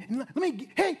 And let me,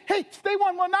 hey, stay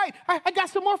one more night. I got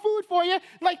some more food for you.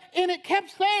 And it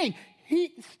kept saying,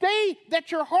 stay that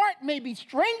your heart may be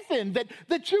strengthened,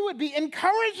 that you would be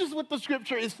encouraged is what the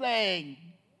scripture is saying.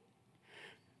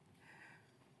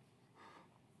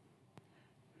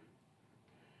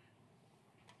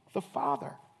 The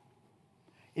Father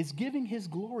is giving his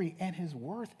glory and his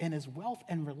worth and his wealth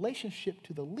and relationship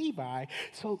to the Levite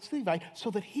so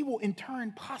that he will in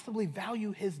turn possibly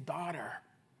value his daughter.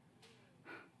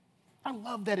 I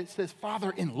love that it says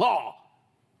father-in-law,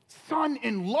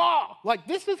 son-in-law. Like,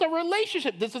 this is a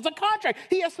relationship. This is a contract.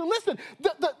 He has to listen.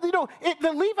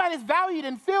 The Levite is valued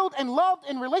and filled and loved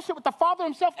in relationship with the Father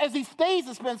himself as he stays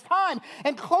and spends time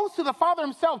and close to the Father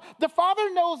himself. The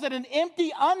Father knows that an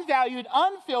empty, unvalued,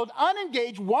 unfilled,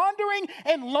 unengaged, wandering,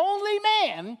 and lonely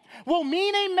man will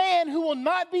mean a man who will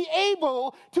not be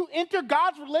able to enter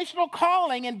God's relational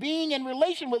calling and being in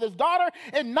relation with his daughter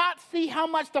and not see how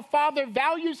much the Father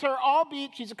values her,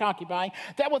 albeit she's a concubine,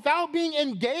 that without being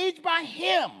engaged by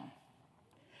him,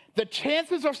 the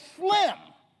chances are slim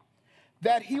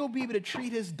that he'll be able to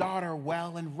treat his daughter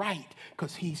well and right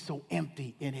because he's so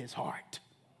empty in his heart.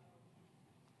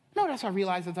 Notice I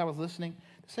realized as I was listening,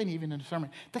 this ain't even in the sermon,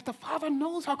 that the Father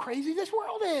knows how crazy this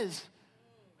world is.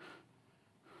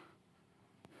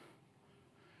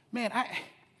 Man, I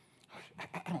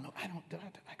don't know. I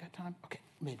got time? Okay,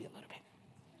 maybe a little bit.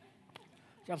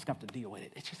 Y'all just have to deal with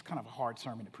it. It's just kind of a hard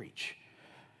sermon to preach.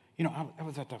 I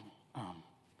was at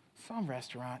some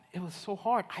restaurant. It was so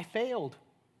hard. I failed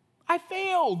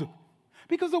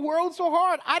because the world's so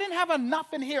hard. I didn't have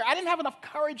enough in here. I didn't have enough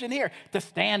courage in here to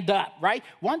stand up, right?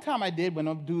 One time I did when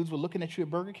them dudes were looking at you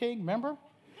at Burger King, remember?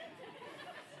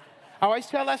 I always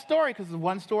tell that story because the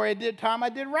one story I did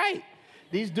right.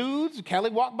 These dudes, Kelly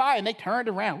walked by and they turned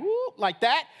around, whoop, like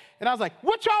that. And I was like,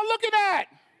 what y'all looking at?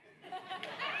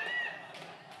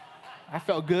 I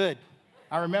felt good.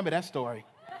 I remember that story.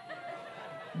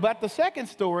 But the second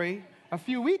story, a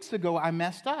few weeks ago, I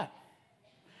messed up.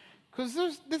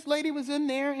 Because this lady was in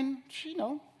there, and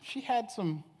she had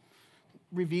some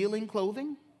revealing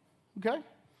clothing, okay?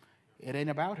 It ain't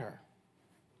about her.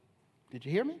 Did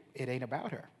you hear me? It ain't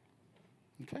about her,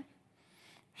 okay?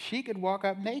 She could walk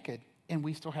up naked, and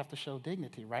we still have to show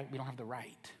dignity, right? We don't have the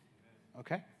right,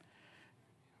 okay?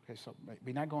 Okay, so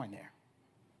we're not going there.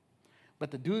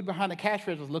 But the dude behind the cash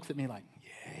register looks at me like,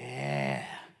 yeah.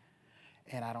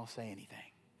 And I don't say anything.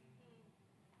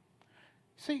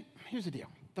 See, here's the deal.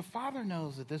 The Father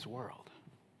knows that this world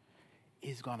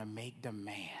is going to make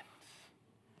demands.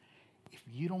 If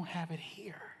you don't have it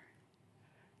here,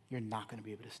 you're not going to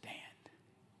be able to stand.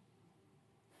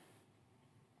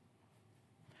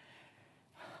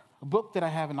 A book that I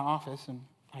have in the office, and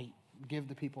I give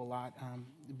to people a lot,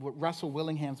 Russell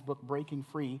Willingham's book, Breaking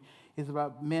Free, is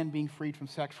about men being freed from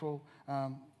sexual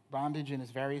bondage in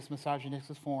its various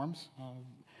misogynistic forms,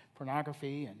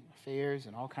 pornography and affairs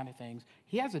and all kind of things.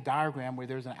 He has a diagram where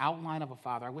there's an outline of a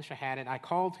father. I wish I had it. I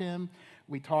called him,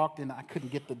 we talked, and I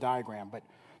couldn't get the diagram. But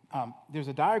there's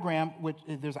a diagram, which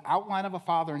there's an outline of a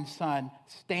father and son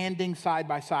standing side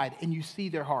by side, and you see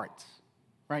their hearts,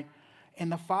 right?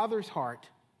 And the father's heart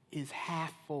is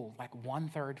half full, like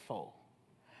 1/3 full.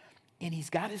 And he's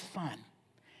got his son.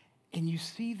 And you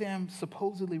see them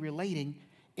supposedly relating,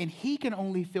 and he can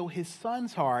only fill his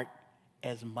son's heart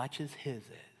as much as his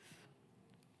is.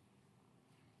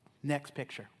 Next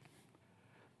picture.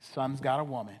 Son's got a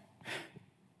woman.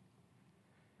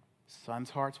 Son's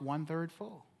heart's 1/3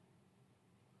 full.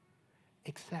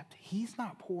 Except he's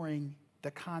not pouring the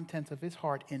contents of his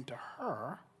heart into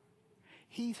her.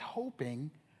 He's hoping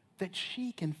that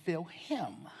she can fill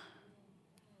him.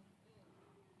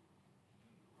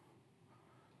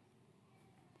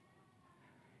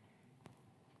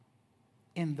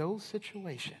 In those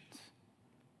situations,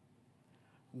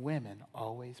 women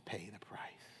always pay the price.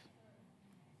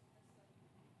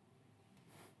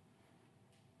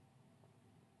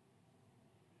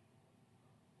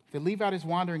 The Levite is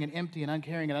wandering and empty and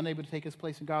uncaring and unable to take his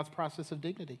place in God's process of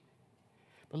dignity.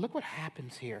 But look what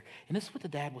happens here. And this is what the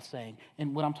dad was saying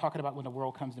and what I'm talking about when the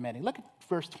world comes demanding. Look at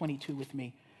verse 22 with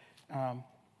me.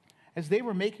 As they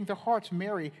were making their hearts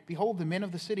merry, behold, the men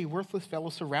of the city, worthless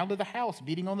fellows, surrounded the house,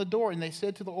 beating on the door. And they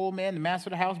said to the old man, the master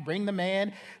of the house, bring the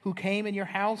man who came in your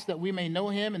house that we may know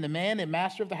him. And the man, the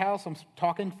master of the house, I'm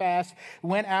talking fast,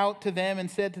 went out to them and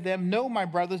said to them, no, my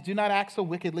brothers, do not act so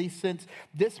wickedly, since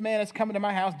this man has come into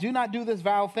my house. Do not do this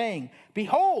vile thing.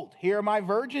 Behold, here are my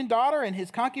virgin daughter and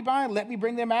his concubine. Let me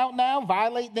bring them out now,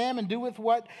 violate them, and do with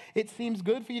what it seems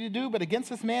good for you to do. But against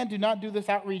this man, do not do this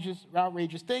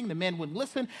outrageous thing. The men wouldn't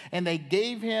listen, and they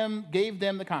gave them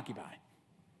the concubine.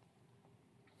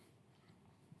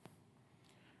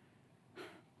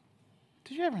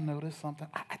 Did you ever notice something?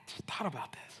 I just thought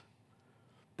about this.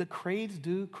 The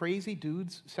crazy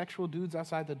dudes, sexual dudes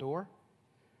outside the door,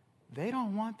 they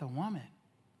don't want the woman.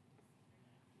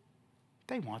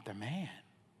 They want the man.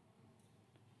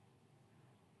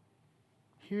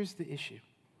 Here's the issue.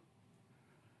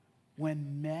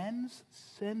 When men's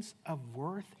sense of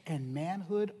worth and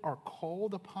manhood are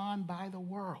called upon by the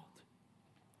world,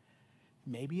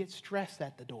 maybe it's stress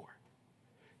at the door.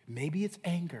 Maybe it's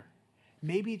anger.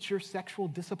 Maybe it's your sexual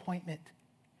disappointment.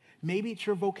 Maybe it's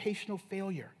your vocational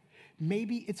failure.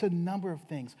 Maybe it's a number of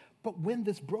things. But when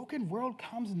this broken world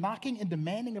comes knocking and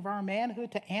demanding of our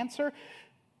manhood to answer,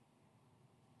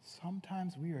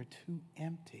 sometimes we are too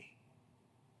empty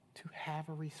to have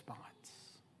a response.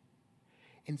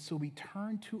 And so we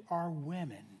turn to our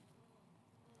women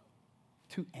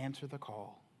to answer the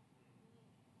call,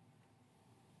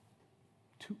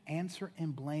 to answer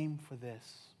and blame for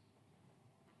this,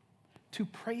 to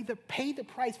pay the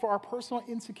price for our personal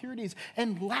insecurities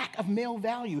and lack of male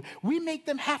value. We make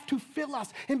them have to fill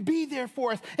us and be there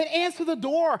for us and answer the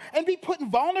door and be put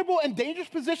in vulnerable and dangerous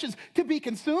positions to be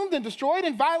consumed and destroyed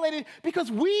and violated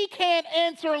because we can't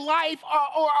answer life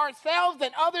or ourselves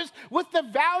and others with the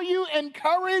value and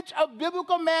courage of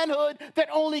biblical manhood that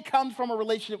only comes from a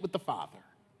relationship with the Father.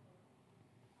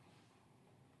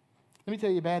 Let me tell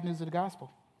you the bad news of the gospel.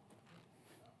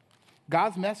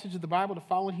 God's message of the Bible to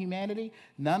fallen humanity,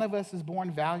 none of us is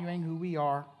born valuing who we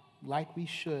are like we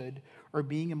should or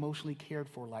being emotionally cared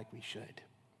for like we should.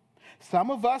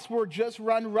 Some of us were just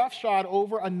run roughshod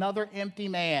over another empty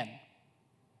man.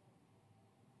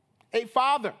 A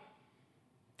father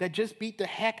that just beat the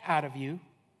heck out of you,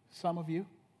 some of you,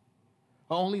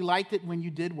 only liked it when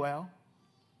you did well.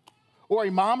 Or a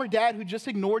mom or dad who just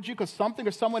ignored you because something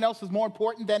or someone else was more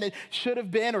important than it should have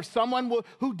been, or someone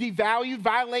who devalued,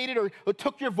 violated, or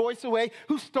took your voice away,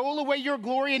 who stole away your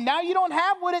glory, and now you don't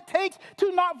have what it takes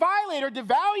to not violate or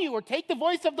devalue or take the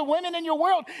voice of the women in your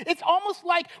world. It's almost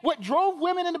like what drove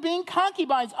women into being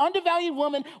concubines, undervalued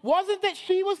women, wasn't that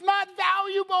she was not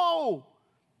valuable,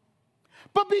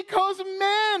 but because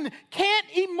men can't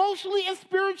emotionally and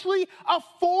spiritually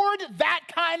afford that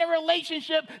kind of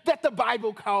relationship that the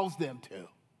Bible calls them to.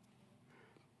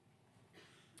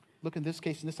 Look, in this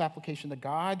case, in this application, the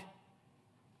God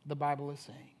the Bible is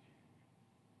saying.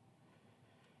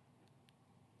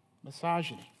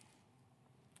 Misogyny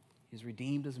is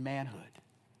redeemed as manhood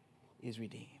is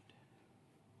redeemed.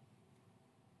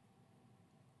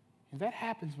 And that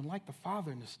happens when, like the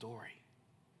father in the story,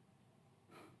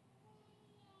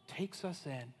 takes us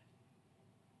in,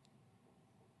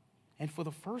 and for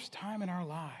the first time in our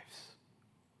lives,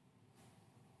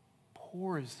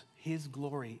 pours his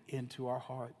glory into our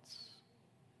hearts.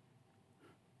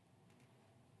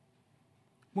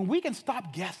 When we can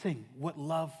stop guessing what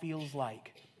love feels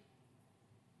like,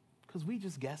 because we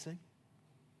just guessing.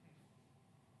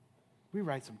 We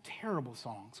write some terrible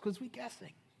songs because we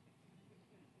guessing.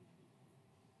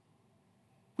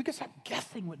 We can stop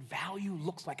guessing what value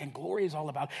looks like and glory is all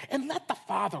about. And let the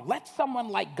Father, let someone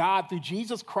like God through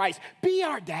Jesus Christ be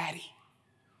our daddy.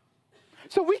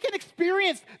 so we can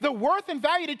experience the worth and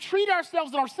value to treat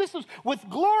ourselves and our sisters with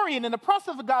glory and in the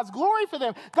process of God's glory for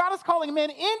them. God is calling men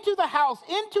into the house,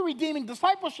 into redeeming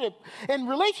discipleship and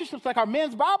relationships like our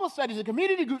men's Bible studies and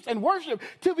community groups and worship,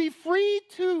 to be free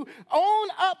to own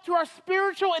up to our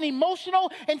spiritual and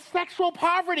emotional and sexual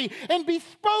poverty and be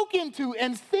spoken to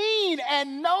and seen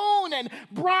and known and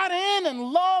brought in and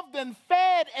loved and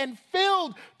fed and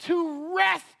filled, to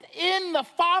rest in the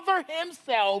Father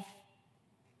himself.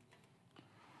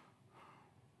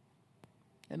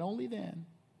 And only then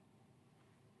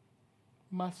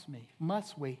must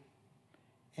we,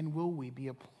 and will we be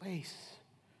a place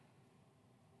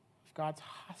of God's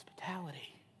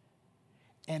hospitality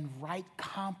and right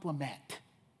complement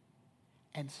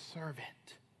and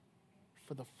servant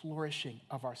for the flourishing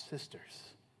of our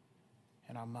sisters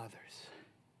and our mothers.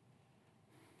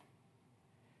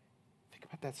 Think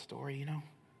about that story, you know.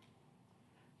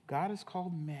 God has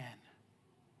called men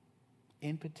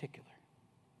in particular,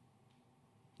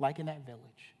 like in that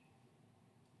village,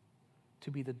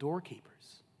 to be the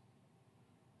doorkeepers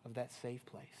of that safe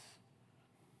place.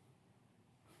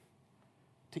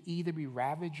 To either be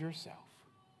ravaged yourself,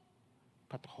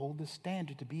 but to hold the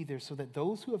standard to be there so that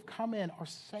those who have come in are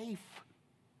safe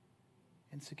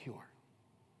and secure.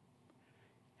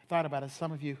 I thought about it.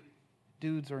 Some of you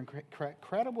dudes are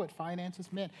incredible at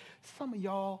finances. Man, some of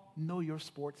y'all know your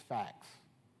sports facts,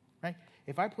 right?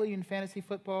 If I play you in fantasy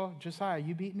football, Josiah,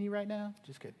 you beat me right now?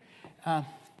 Just kidding.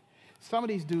 Some of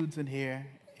these dudes in here,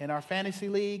 in our fantasy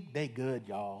league, they good,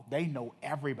 y'all. They know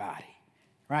everybody,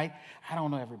 right? I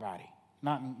don't know everybody,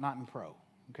 not in pro,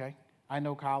 okay? I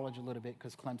know college a little bit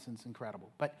because Clemson's incredible.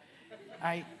 But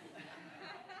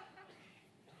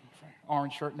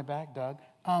orange shirt in the back, Doug.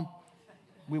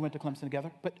 We went to Clemson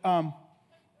together. But,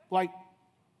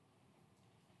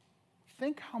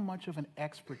 think how much of an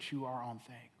expert you are on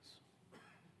things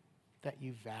that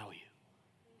you value.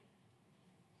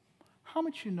 How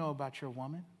much you know about your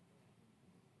woman?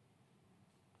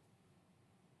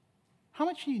 How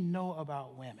much do you know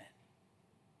about women?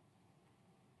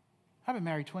 I've been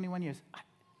married 21 years.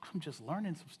 I'm just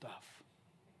learning some stuff.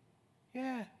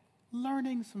 Yeah,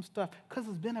 learning some stuff because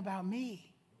it's been about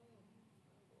me.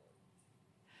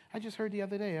 I just heard the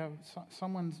other day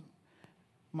someone's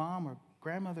mom or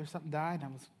grandmother or something died, and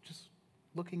I was just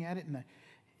looking at it, and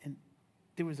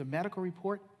there was a medical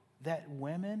report that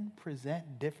women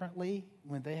present differently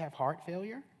when they have heart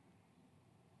failure.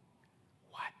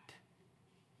 What?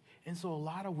 And so a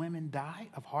lot of women die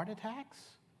of heart attacks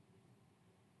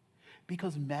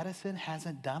because medicine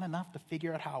hasn't done enough to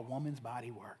figure out how a woman's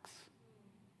body works.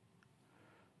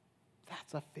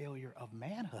 That's a failure of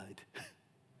manhood.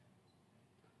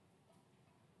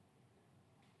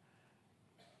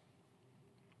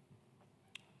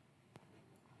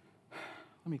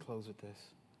 Let me close with this.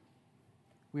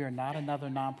 We are not another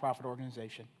nonprofit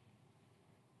organization.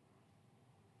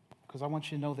 Because I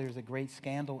want you to know there's a great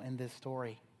scandal in this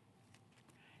story.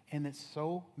 And it's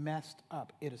so messed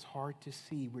up, it is hard to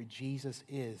see where Jesus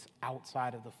is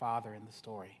outside of the Father in the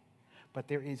story. But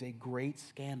there is a great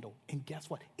scandal. And guess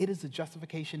what? It is the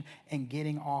justification and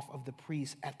getting off of the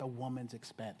priest at the woman's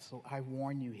expense. So I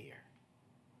warn you here.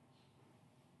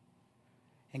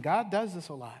 And God does this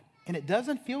a lot. And it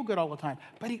doesn't feel good all the time.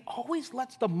 But he always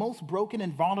lets the most broken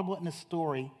and vulnerable in the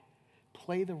story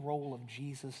play the role of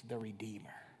Jesus the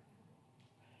Redeemer.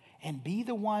 And be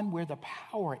the one where the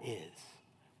power is,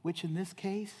 which in this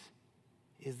case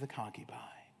is the concubine.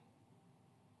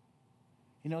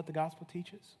 You know what the gospel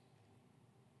teaches?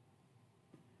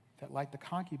 That like the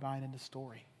concubine in the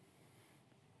story,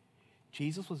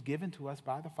 Jesus was given to us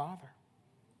by the Father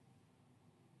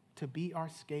to be our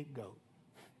scapegoat,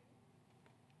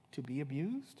 to be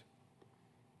abused,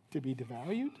 to be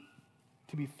devalued,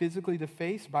 to be physically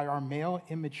defaced by our male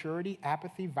immaturity,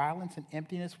 apathy, violence, and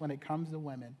emptiness when it comes to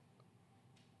women,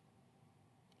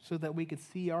 so that we could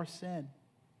see our sin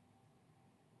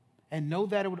and know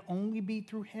that it would only be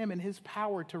through him and his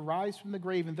power to rise from the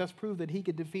grave and thus prove that he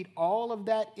could defeat all of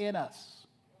that in us,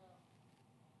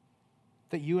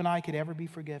 that you and I could ever be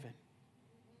forgiven,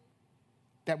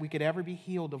 that we could ever be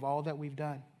healed of all that we've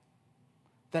done,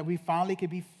 that we finally could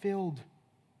be filled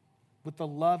with the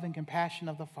love and compassion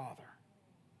of the Father,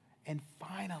 and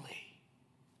finally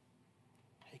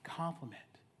a compliment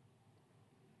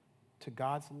to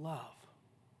God's love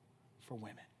for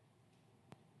women.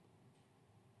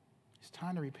 It's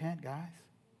time to repent, guys.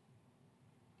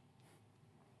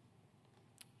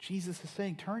 Jesus is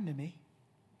saying, turn to me.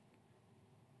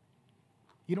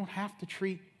 You don't have to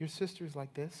treat your sisters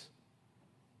like this.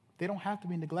 They don't have to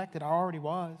be neglected. I already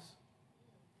was.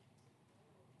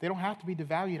 They don't have to be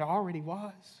devalued. I already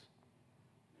was.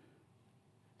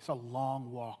 It's a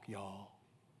long walk, y'all.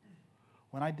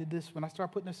 When I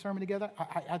started putting this sermon together,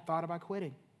 I thought about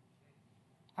quitting.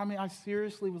 I mean, I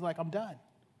seriously was like, I'm done.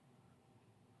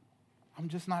 I'm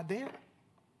just not there.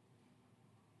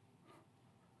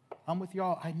 I'm with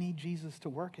y'all. I need Jesus to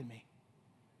work in me.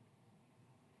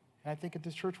 And I think at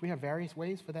this church we have various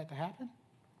ways for that to happen.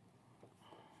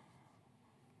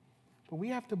 But we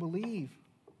have to believe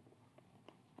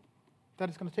that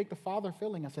it's going to take the Father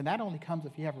filling us. And that only comes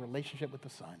if you have a relationship with the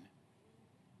Son.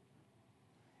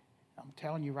 I'm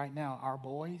telling you right now, our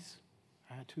boys,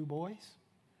 I had 2 boys,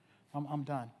 I'm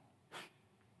done.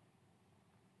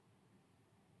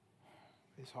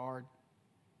 It's hard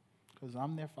because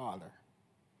I'm their father.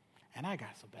 And I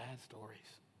got some bad stories.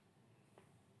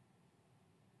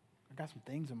 I got some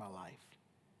things in my life.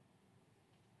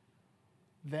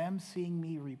 Them seeing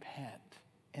me repent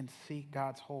and seek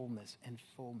God's wholeness and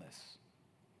fullness,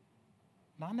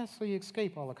 not necessarily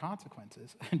escape all the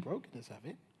consequences and brokenness of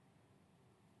it,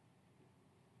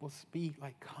 will speak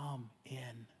like, come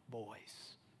in,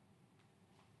 boys.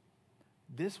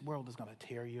 This world is going to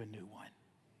tear you a new one.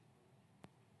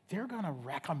 They're going to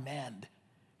recommend,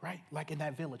 right? Like in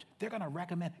that village, they're going to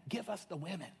recommend, give us the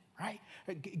women, right?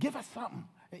 Give us something.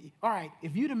 All right,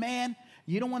 if you're the man,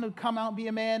 you don't want to come out and be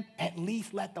a man, at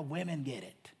least let the women get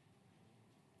it.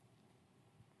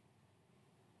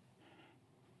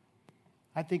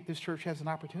 I think this church has an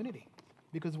opportunity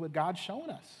because of what God's shown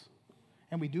us.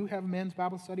 And we do have a men's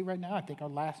Bible study right now. I think our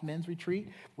last men's retreat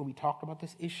where we talked about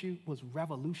this issue was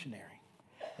revolutionary.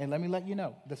 And let me let you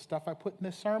know, the stuff I put in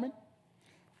this sermon,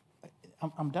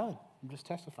 I'm done. I'm just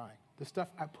testifying. The stuff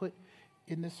I put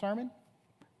in this sermon,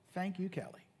 thank you,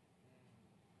 Kelly.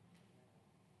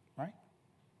 Right?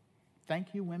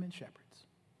 Thank you, women shepherds.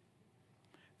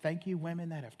 Thank you, women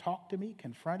that have talked to me,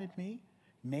 confronted me,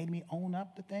 made me own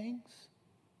up to things.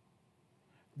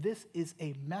 This is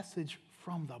a message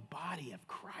from the body of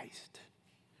Christ,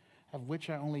 of which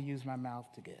I only use my mouth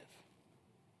to give.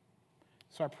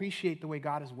 So I appreciate the way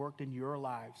God has worked in your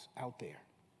lives out there.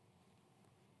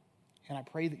 And I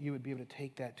pray that you would be able to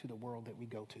take that to the world that we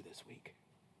go to this week.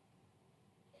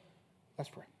 Let's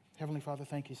pray. Heavenly Father,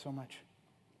 thank you so much.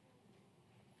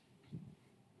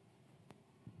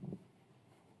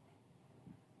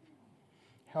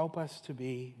 Help us to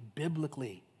be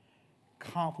biblically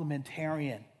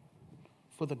complementarian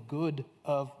for the good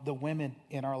of the women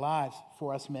in our lives,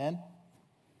 for us men.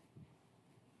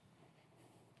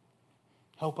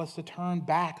 Help us to turn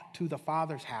back to the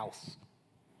Father's house,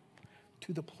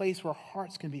 to the place where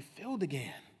hearts can be filled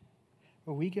again,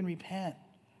 where we can repent,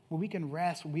 where we can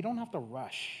rest, where we don't have to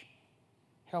rush.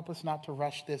 Help us not to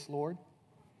rush this, Lord.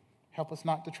 Help us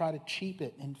not to try to cheat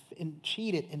it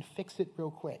and fix it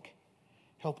real quick.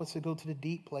 Help us to go to the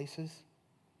deep places.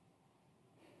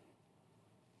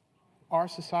 Our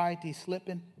society's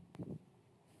slipping,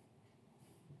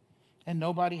 and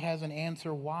nobody has an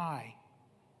answer why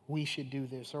we should do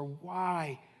this or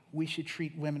why we should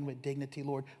treat women with dignity,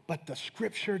 Lord. But the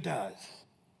Scripture does,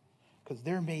 because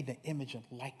they're made in the image and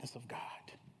likeness of God.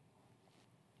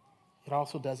 It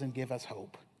also doesn't give us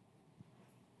hope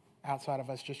outside of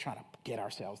us just trying to get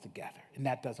ourselves together, and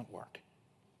that doesn't work.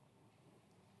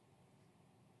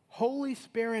 Holy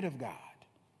Spirit of God,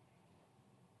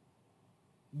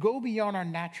 go beyond our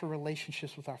natural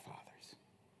relationships with our fathers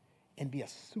and be a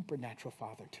supernatural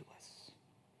father to us.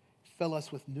 Fill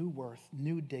us with new worth,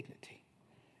 new dignity,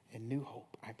 and new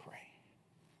hope, I pray.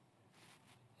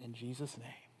 In Jesus'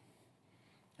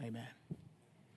 name, amen.